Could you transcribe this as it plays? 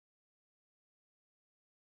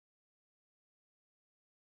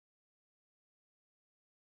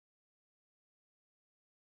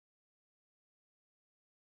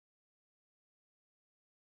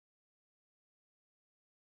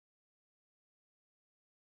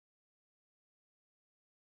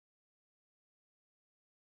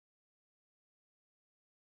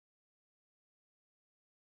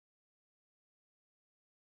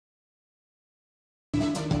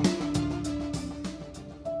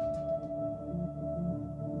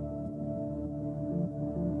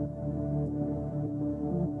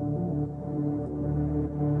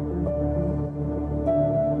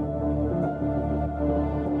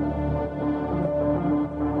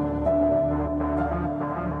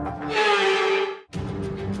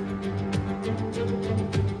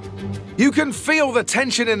You can feel the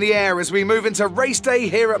tension in the air as we move into race day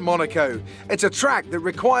here at Monaco. It's a track that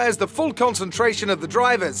requires the full concentration of the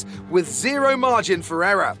drivers with zero margin for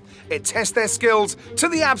error. It tests their skills to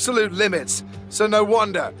the absolute limits, so no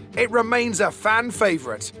wonder it remains a fan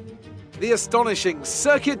favourite. The astonishing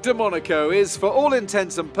Circuit de Monaco is, for all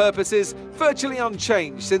intents and purposes, virtually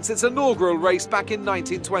unchanged since its inaugural race back in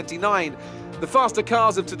 1929. The faster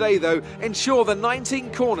cars of today, though, ensure the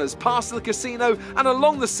 19 corners past the casino and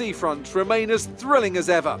along the seafront remain as thrilling as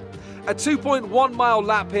ever. A 2.1-mile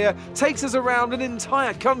lap here takes us around an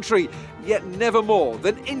entire country, yet never more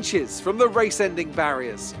than inches from the race-ending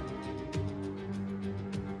barriers.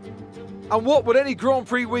 And what would any Grand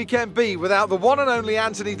Prix weekend be without the one and only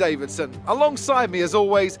Anthony Davidson, alongside me as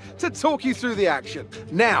always, to talk you through the action.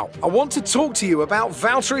 Now, I want to talk to you about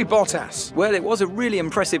Valtteri Bottas. Well, it was a really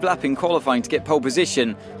impressive lap in qualifying to get pole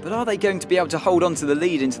position, but are they going to be able to hold on to the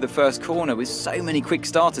lead into the first corner with so many quick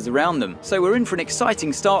starters around them? So we're in for an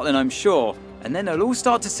exciting start then, I'm sure. And then they'll all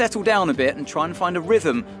start to settle down a bit and try and find a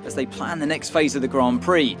rhythm as they plan the next phase of the Grand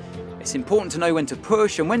Prix. It's important to know when to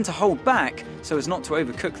push and when to hold back so as not to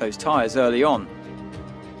overcook those tyres early on.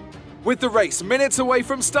 With the race minutes away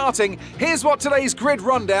from starting, here's what today's grid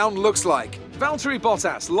rundown looks like. Valtteri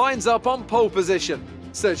Bottas lines up on pole position.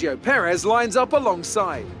 Sergio Perez lines up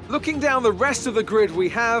alongside. Looking down the rest of the grid, we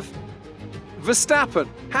have Verstappen,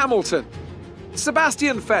 Hamilton,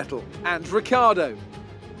 Sebastian Vettel and Ricciardo,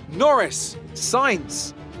 Norris,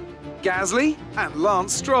 Sainz, Gasly and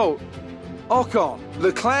Lance Stroll, Ocon,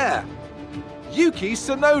 Leclerc, Yuki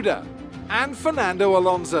Tsunoda and Fernando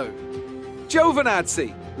Alonso,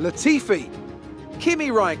 Giovinazzi, Latifi, Kimi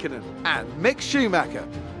Raikkonen and Mick Schumacher.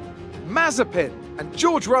 Mazepin and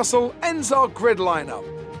George Russell ends our grid lineup.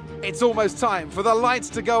 It's almost time for the lights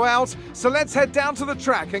to go out, so let's head down to the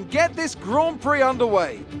track and get this Grand Prix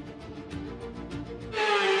underway.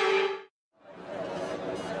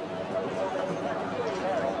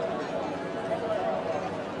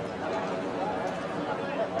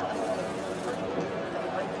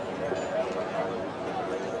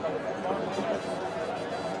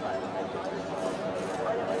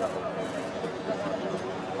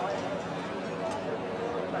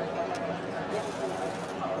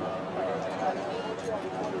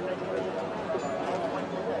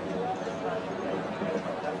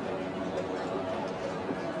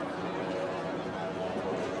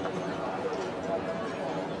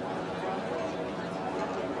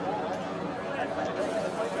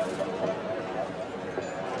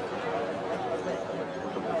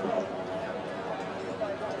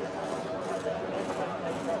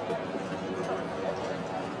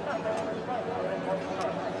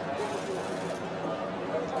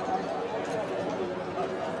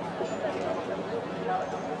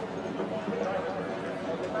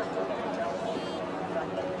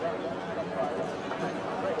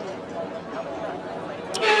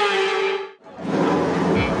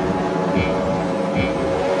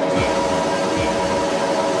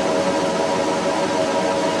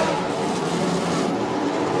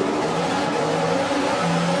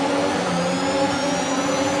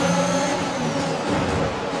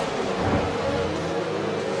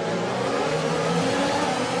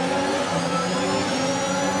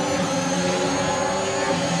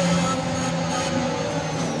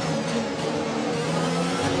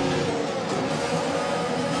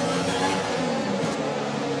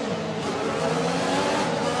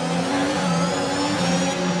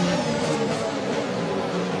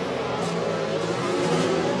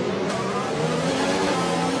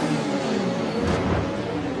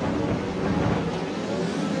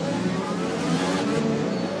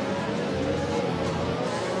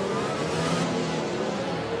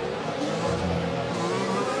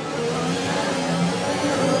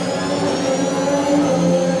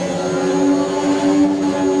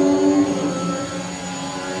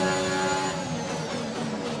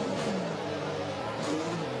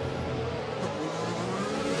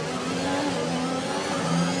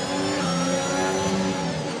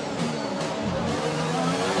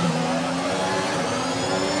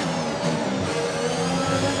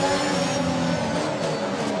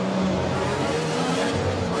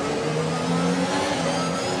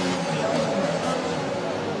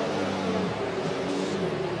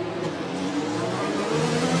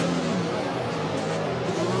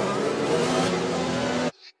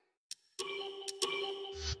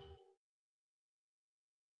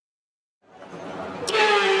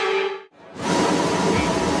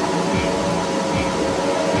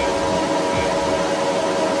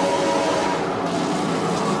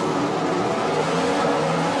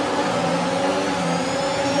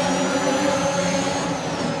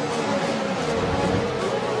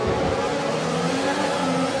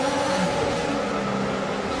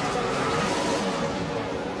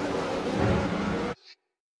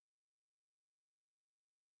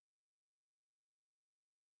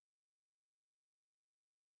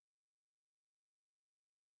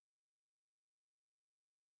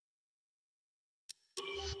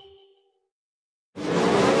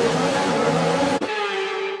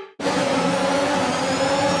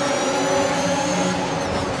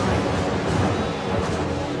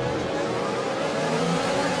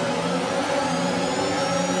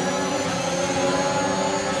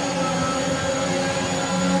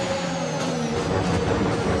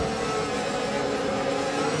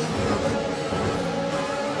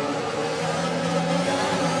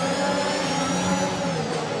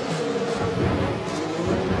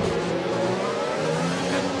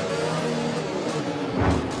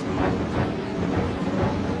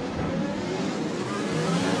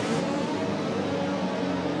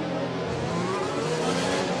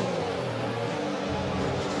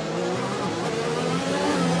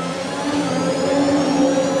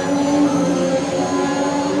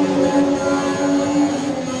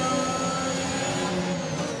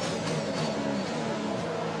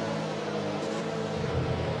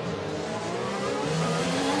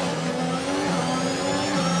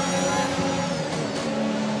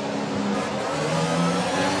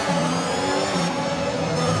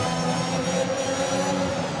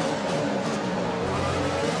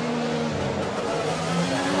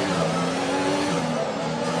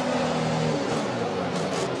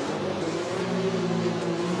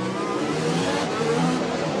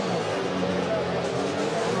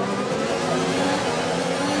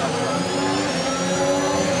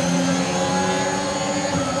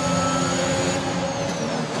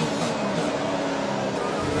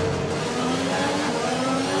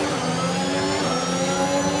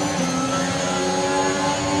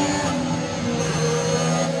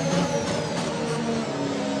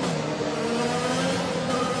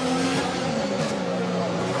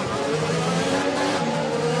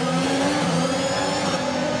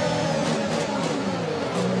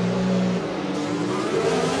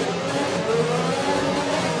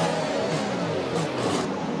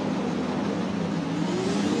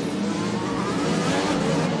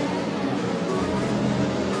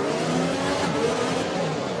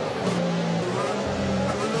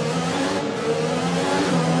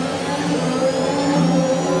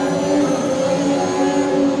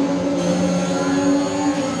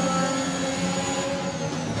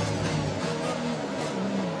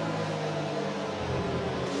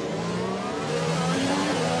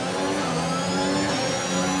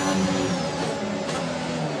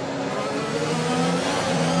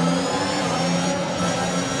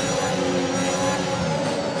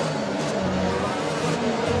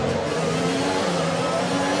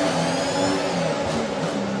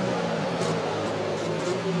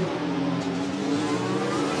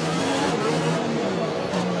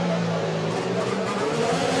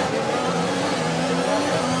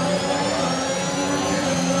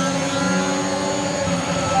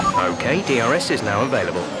 OK, DRS is now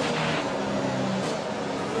available.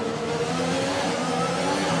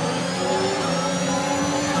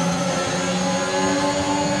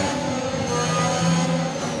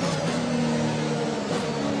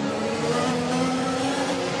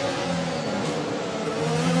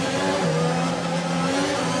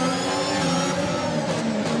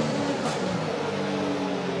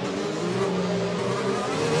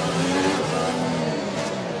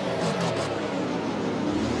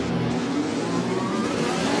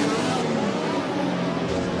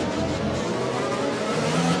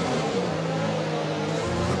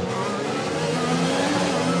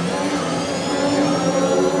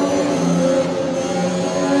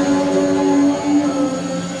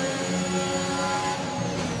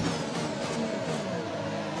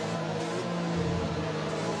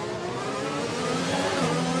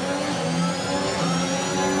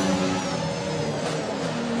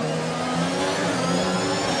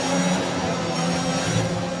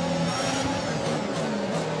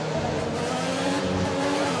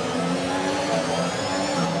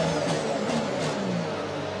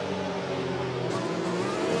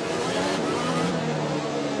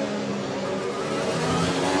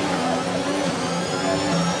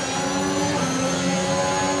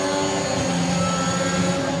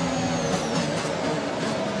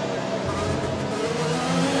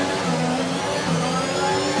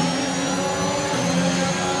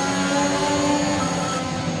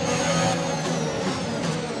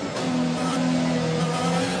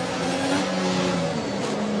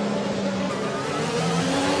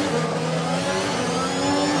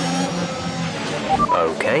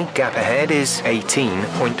 OK, gap ahead is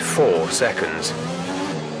 18.4 seconds.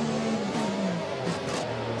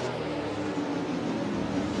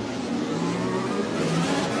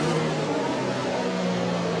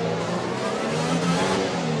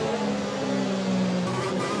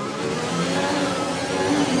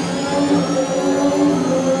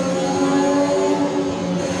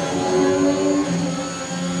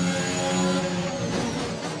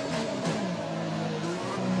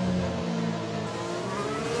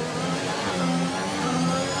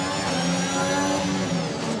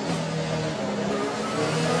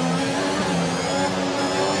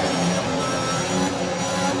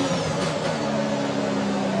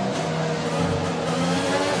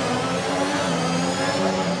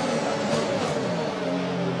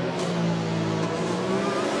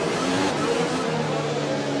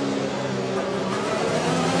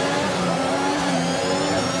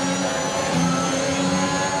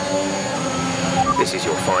 This is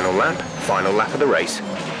your final lap of the race.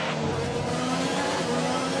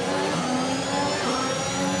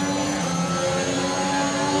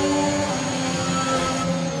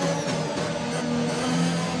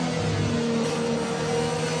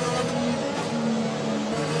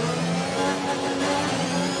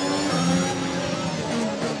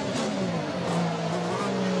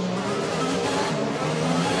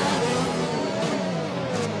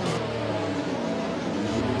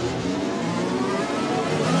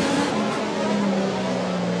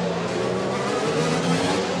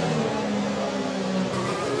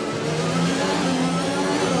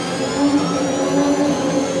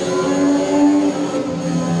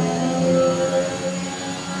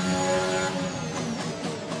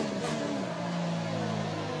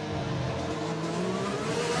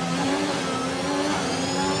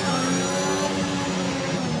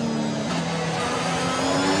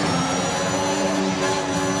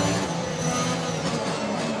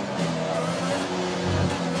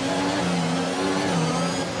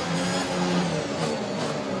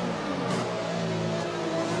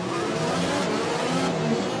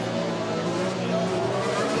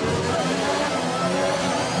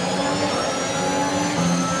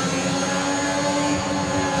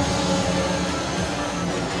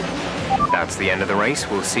 That's the end of the race.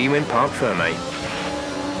 We'll see you in Parc Fermé.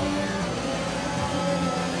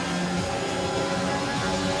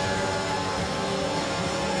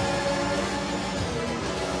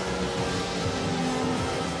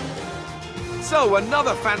 So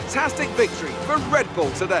another fantastic victory for Red Bull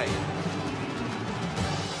today.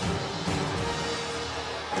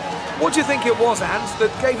 What do you think it was, Ant,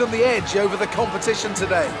 that gave them the edge over the competition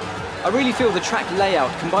today? I really feel the track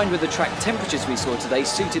layout combined with the track temperatures we saw today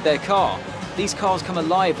suited their car. These cars come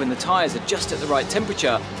alive when the tyres are just at the right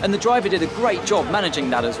temperature, and the driver did a great job managing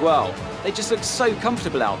that as well. They just look so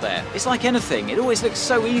comfortable out there. It's like anything, it always looks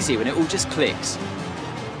so easy when it all just clicks.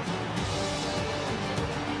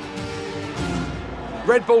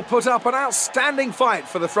 Red Bull put up an outstanding fight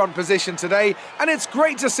for the front position today, and it's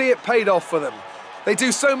great to see it paid off for them. They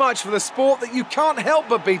do so much for the sport that you can't help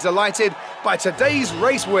but be delighted by today's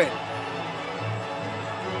race win.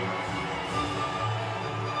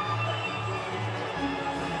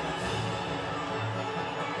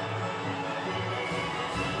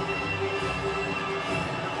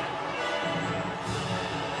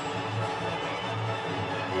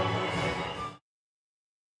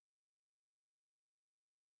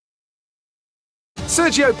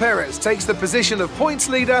 Sergio Perez takes the position of points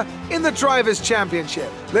leader in the Drivers' Championship.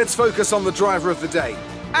 Let's focus on the driver of the day.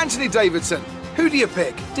 Anthony Davidson, who do you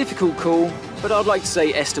pick? Difficult call, but I'd like to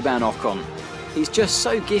say Esteban Ocon. He's just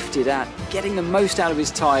so gifted at getting the most out of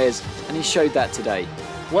his tyres, and he showed that today.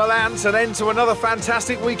 Well, Ant, an end to another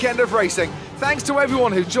fantastic weekend of racing. Thanks to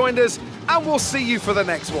everyone who joined us, and we'll see you for the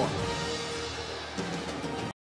next one.